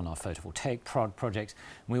well on our photovoltaic project.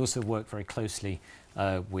 And we also work very closely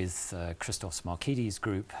with Christos Markides'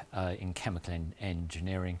 group in chemical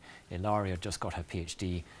engineering. Ilaria just got her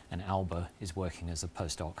PhD, and Alba is working as a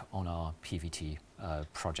postdoc on our PVT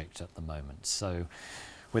project at the moment. So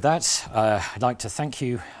with that, I'd like to thank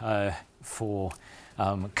you for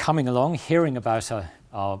coming along, hearing about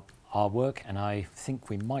our work, and I think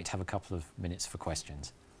we might have a couple of minutes for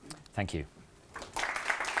questions. Thank you.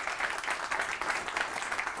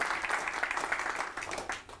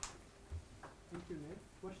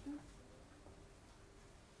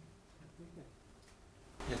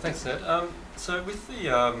 Yeah, thanks, Ned. So with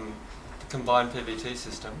the combined PVT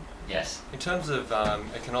system, yes, in terms of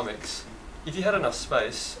economics, if you had enough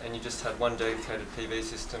space and you just had one dedicated PV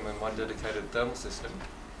system and one dedicated thermal system,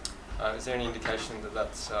 is there any indication that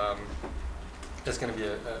there's going to be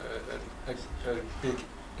a big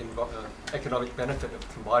economic benefit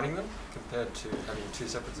of combining them compared to having two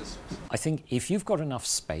separate systems? I think if you've got enough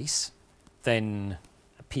space, then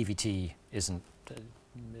PVT isn't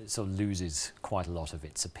sort of loses quite a lot of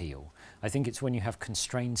its appeal. I think it's when you have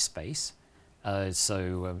constrained space. And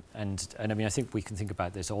I mean, I think we can think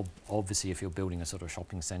about this obviously if you're building a sort of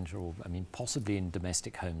shopping centre, or I mean possibly in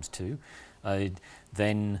domestic homes too,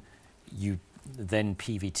 then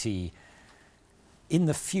PVT in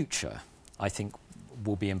the future, I think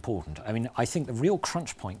will be important. I mean, I think the real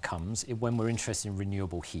crunch point comes when we're interested in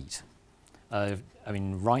renewable heat. I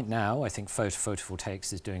mean, right now, I think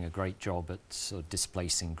photovoltaics is doing a great job at sort of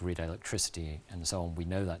displacing grid electricity and so on. We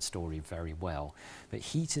know that story very well. But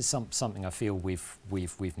heat is something I feel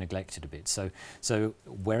we've neglected a bit. So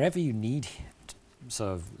wherever you need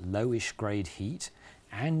sort of lowish grade heat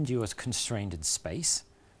and you are constrained in space,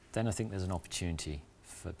 then I think there's an opportunity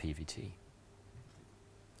for PVT.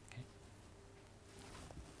 Okay.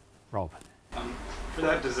 Rob. For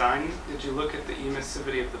that design, did you look at the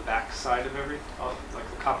emissivity of the back side of like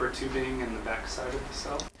the copper tubing and the back side of the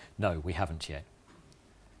cell? No, we haven't yet.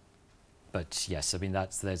 But yes, I mean,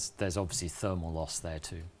 there's obviously thermal loss there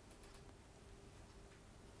too.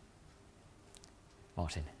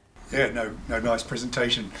 Martin. Yeah, no, nice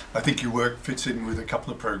presentation. I think your work fits in with a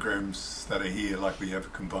couple of programs that are here, like we have a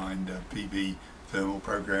combined PV thermal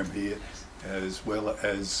program here, as well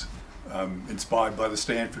as inspired by the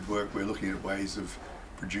Stanford work. We're looking at ways of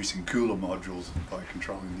producing cooler modules by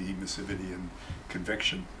controlling the emissivity and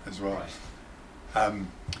convection as well. Right.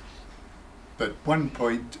 But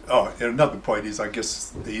another point is, I guess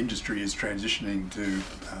the industry is transitioning to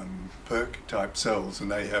PERC type cells, and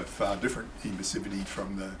they have far different emissivity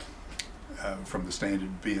from the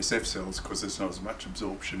standard BSF cells, because there's not as much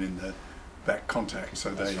absorption in the back contact, so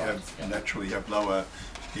they naturally have lower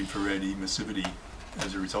infrared emissivity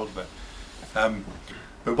as a result of that.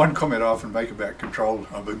 But one comment I often make about control,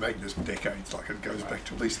 I've been making this for decades, like it goes back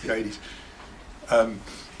to at least the 80s.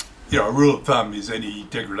 A rule of thumb is any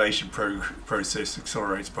degradation process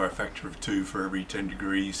accelerates by a factor of 2 for every 10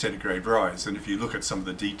 degree centigrade rise. And if you look at some of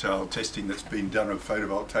the detailed testing that's been done of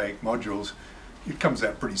photovoltaic modules, it comes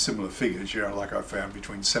out pretty similar figures. Like I found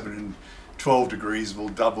between 7 and 12 degrees will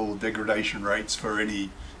double degradation rates for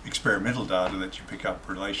any experimental data that you pick up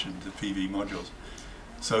in relation to PV modules.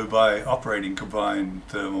 So by operating combined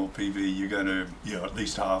thermal PV, you're going to at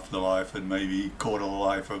least half the life and maybe quarter the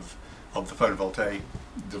life of the photovoltaic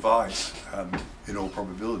device in all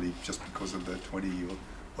probability, just because of the 20 or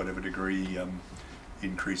whatever degree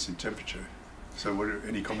increase in temperature. So what are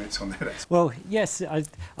any comments on that? Well, yes.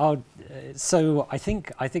 So I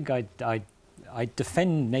think I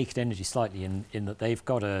defend Naked Energy slightly in that they've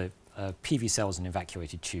got a PV cells and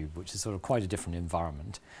evacuated tube, which is sort of quite a different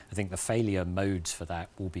environment. I think the failure modes for that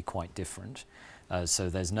will be quite different. So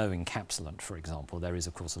there's no encapsulant, for example. There is,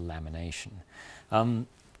 of course, a lamination.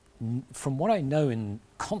 From what I know in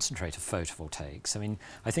concentrator photovoltaics, I mean,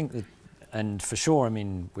 I think that, and for sure, I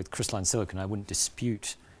mean, with crystalline silicon, I wouldn't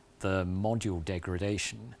dispute the module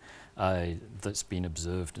degradation that's been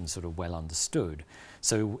observed and sort of well understood.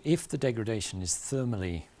 So if the degradation is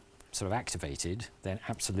thermally sort of activated, then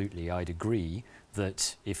absolutely I'd agree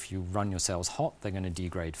that if you run your cells hot, they're going to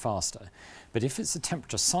degrade faster. But if it's a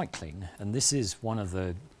temperature cycling, and this is one of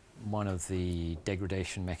the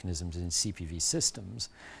degradation mechanisms in CPV systems,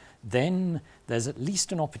 then there's at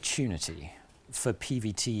least an opportunity for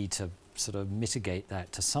PVT to sort of mitigate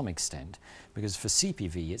that to some extent, because for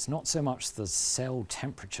CPV it's not so much the cell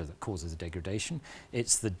temperature that causes the degradation,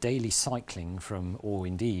 it's the daily cycling from, or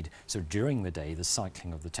indeed, so during the day, the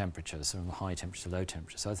cycling of the temperature, so from high temperature to low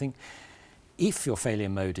temperature. So I think if your failure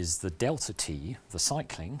mode is the delta T, the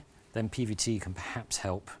cycling, then PVT can perhaps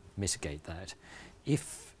help mitigate that.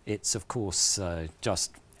 If it's, of course,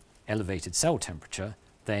 just elevated cell temperature,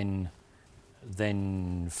 then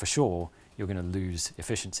for sure you're going to lose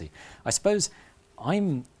efficiency. I suppose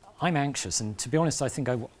I'm anxious, and to be honest, I think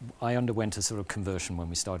I underwent a sort of conversion when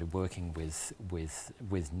we started working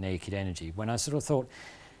with Naked Energy, when I sort of thought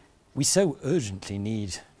we so urgently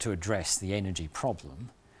need to address the energy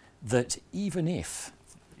problem that even if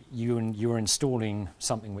you're installing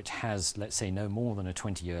something which has, let's say, no more than a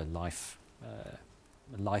 20-year life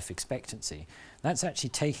expectancy, that's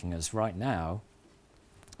actually taking us right now,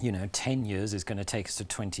 10 years is going to take us to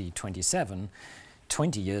 2027,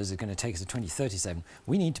 20 years is going to take us to 2037.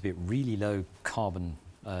 We need to be at really low carbon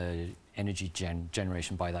energy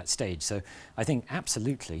generation by that stage. So I think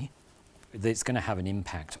absolutely it's going to have an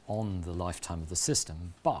impact on the lifetime of the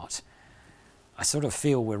system, but I sort of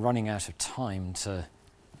feel we're running out of time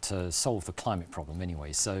to solve the climate problem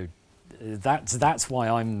anyway. So that's why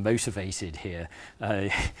I'm motivated here,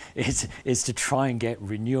 is to try and get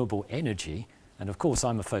renewable energy. And of course,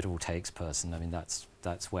 I'm a photovoltaics person. I mean,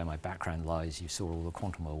 that's where my background lies. You saw all the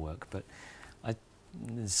quantum well work, but I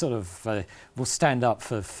sort of will stand up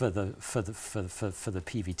for the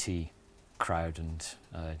PVT crowd, and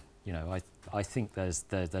I think there's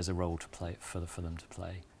a role to play for them to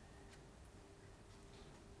play.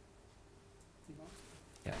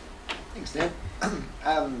 Yeah. Thanks, Dan.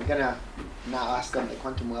 I'm gonna now ask on the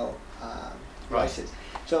quantum well devices.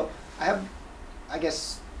 So I have, I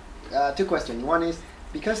guess, two questions. One is,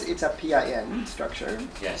 because it's a PIN structure,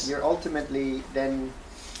 Yes. you're ultimately then,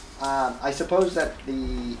 I suppose that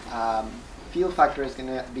the field factor is going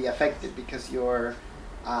to be affected because your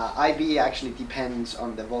IV actually depends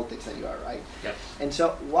on the voltage that you are, right? Yep. And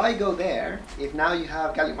so why go there if now you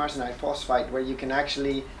have gallium arsenide phosphide where you can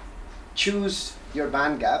actually choose your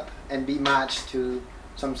band gap and be matched to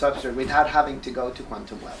some substrate without having to go to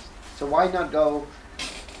quantum wells? So why not go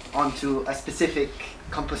onto a specific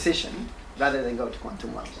composition rather than go to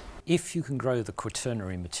quantum wells? If you can grow the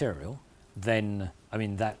quaternary material, then I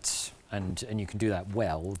mean that's and you can do that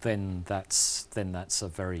well, then that's a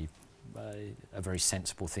very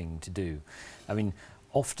sensible thing to do. I mean,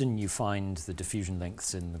 often you find the diffusion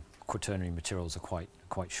lengths in the quaternary materials are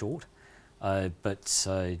quite short, but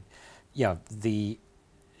yeah,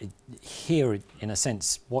 here in a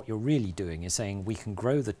sense what you're really doing is saying we can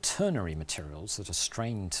grow the ternary materials that are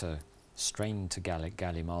strained to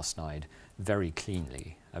gallium arsenide very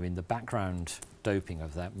cleanly. I mean, the background doping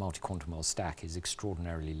of that multi-quantum well stack is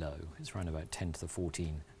extraordinarily low. It's around about 10 to the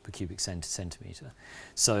 14 per cubic centimetre.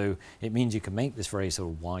 So it means you can make this very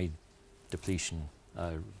sort of wide depletion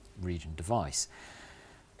region device.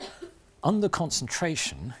 Under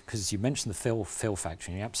concentration, because you mentioned the fill factor,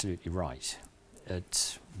 and you're absolutely right.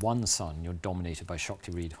 At one sun, you're dominated by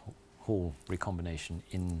Schottky-Reed-Hall recombination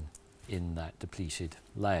in that depleted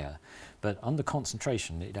layer. But under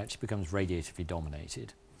concentration, it actually becomes radiatively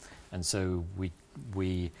dominated. And so we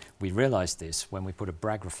realized this when we put a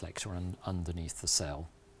Bragg reflector underneath the cell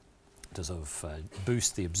to sort of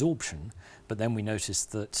boost the absorption, but then we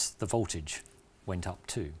noticed that the voltage went up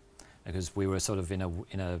too, because we were sort of in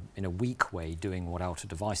a weak way doing what outer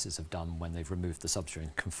devices have done when they've removed the substrate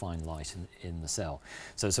and confined light in the cell.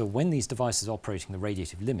 So when these devices are operating the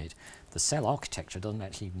radiative limit, the cell architecture doesn't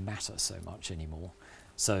actually matter so much anymore.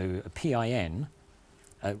 So a PIN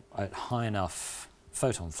at high enough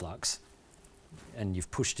photon flux, and you've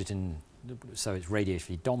pushed it in so it's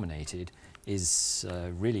radiatively dominated, is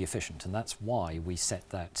really efficient, and that's why we set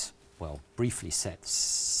that, well, briefly set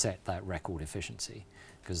that record efficiency,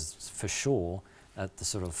 because for sure at the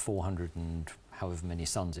sort of 400 and however many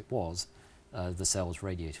suns it was, the cell's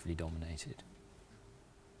radiatively dominated.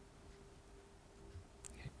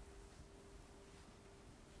 Okay.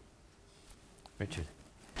 Richard.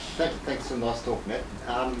 Thanks for the nice talk, Matt.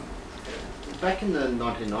 Back in the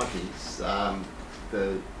 1990s,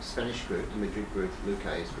 the Spanish group, the Madrid group,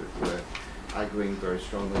 Luque's group, were arguing very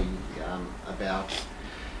strongly about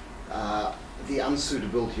the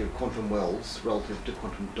unsuitability of quantum wells relative to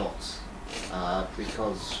quantum dots,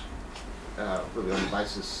 because really on the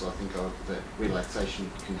basis, I think, of that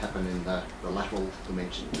relaxation can happen in the lateral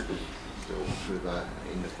dimension still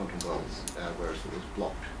in the quantum wells, whereas it was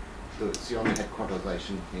blocked. So you only had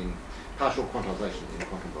partial quantization in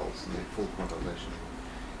quantum wells and then full quantization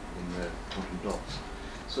in the quantum dots.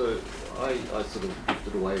 So I sort of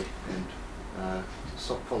drifted away and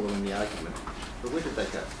stopped following the argument. But where did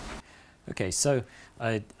that go? Okay, so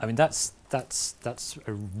I mean that's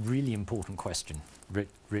a really important question,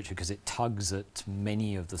 Richard, because it tugs at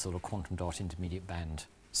many of the sort of quantum dot intermediate band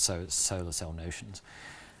solar cell notions.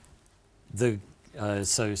 The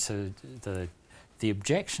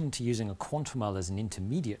objection to using a quantum well as an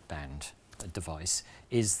intermediate band device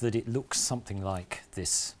is that it looks something like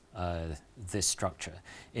this structure,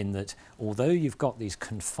 in that although you've got these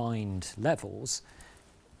confined levels,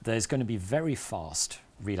 there's going to be very fast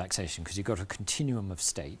relaxation because you've got a continuum of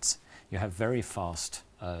states. You have very fast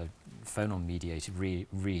phonon-mediated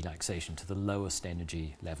relaxation to the lowest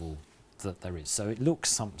energy level that there is. So it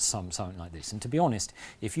looks something like this. And to be honest,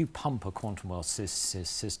 if you pump a quantum well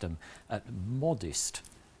system at modest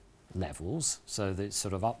levels, so that it's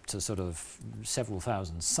sort of up to sort of several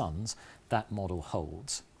thousand suns, that model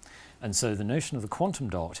holds. And so the notion of the quantum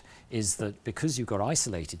dot is that because you've got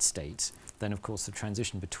isolated states, then of course the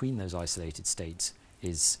transition between those isolated states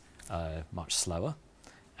is much slower,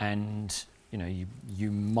 and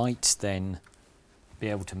you might then be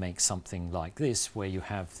able to make something like this where you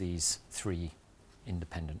have these three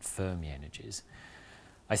independent Fermi energies.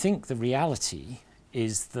 I think the reality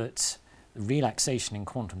is that relaxation in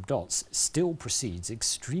quantum dots still proceeds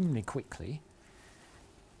extremely quickly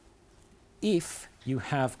if you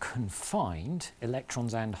have confined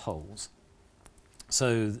electrons and holes.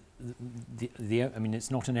 So I mean, it's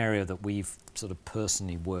not an area that we've sort of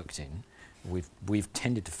personally worked in. We've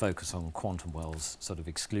tended to focus on quantum wells sort of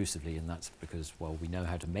exclusively, and that's because, well, we know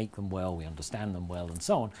how to make them well, we understand them well, and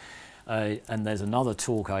so on. And there's another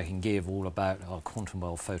talk I can give all about our quantum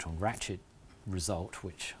well photon ratchet result,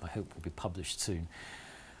 which I hope will be published soon.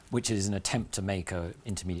 which is an attempt to make an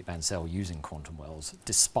intermediate band cell using quantum wells,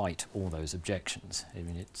 despite all those objections. I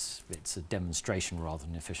mean, it's a demonstration rather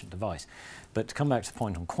than an efficient device. But to come back to the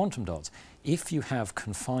point on quantum dots, if you have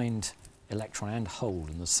confined electron and hole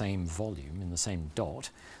in the same volume, in the same dot,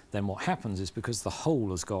 then what happens is, because the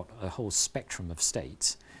hole has got a whole spectrum of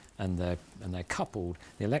states, and they're coupled,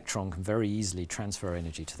 the electron can very easily transfer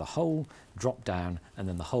energy to the hole, drop down, and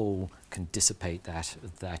then the hole can dissipate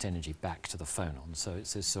that energy back to the phonon. So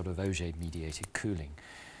it's this sort of Auger-mediated cooling.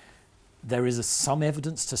 There is some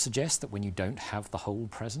evidence to suggest that when you don't have the hole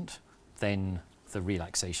present, then the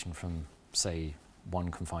relaxation from, say,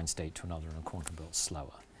 one confined state to another in a quantum belt is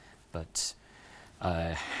slower. But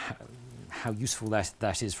how useful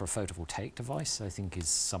that is for a photovoltaic device, I think, is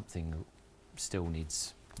something that still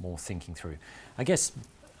needs more thinking through. I guess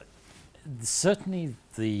certainly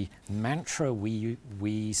the mantra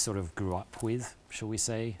we sort of grew up with, shall we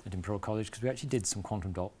say, at Imperial College, because we actually did some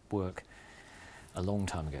quantum dot work a long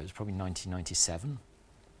time ago, it was probably 1997,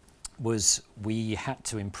 was we had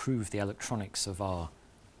to improve the electronics of our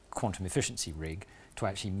quantum efficiency rig to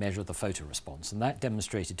actually measure the photo response. And that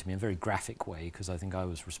demonstrated to me in a very graphic way, because I think I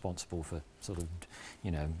was responsible for sort of,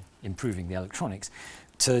 improving the electronics,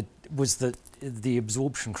 was that the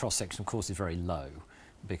absorption cross-section, of course, is very low,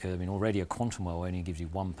 because, I mean, already a quantum well only gives you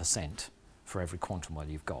 1% for every quantum well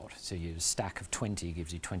you've got. So your stack of 20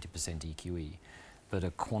 gives you 20% EQE. But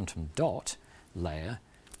a quantum dot layer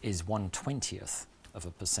is 1/20th of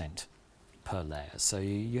a percent per layer. So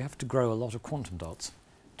you have to grow a lot of quantum dots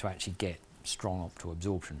to actually get strong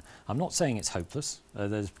opto-absorption. I'm not saying it's hopeless.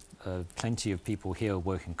 There's plenty of people here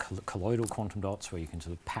working colloidal quantum dots where you can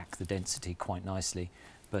sort of pack the density quite nicely.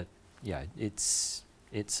 But yeah, it's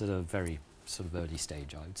at a very sort of early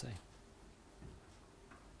stage, I would say.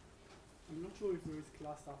 I'm not sure if there is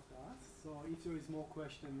class after us, so if there is more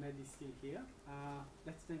questions, Ned is still here.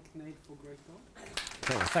 Let's thank Ned for great talk.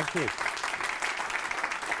 Okay, thank you.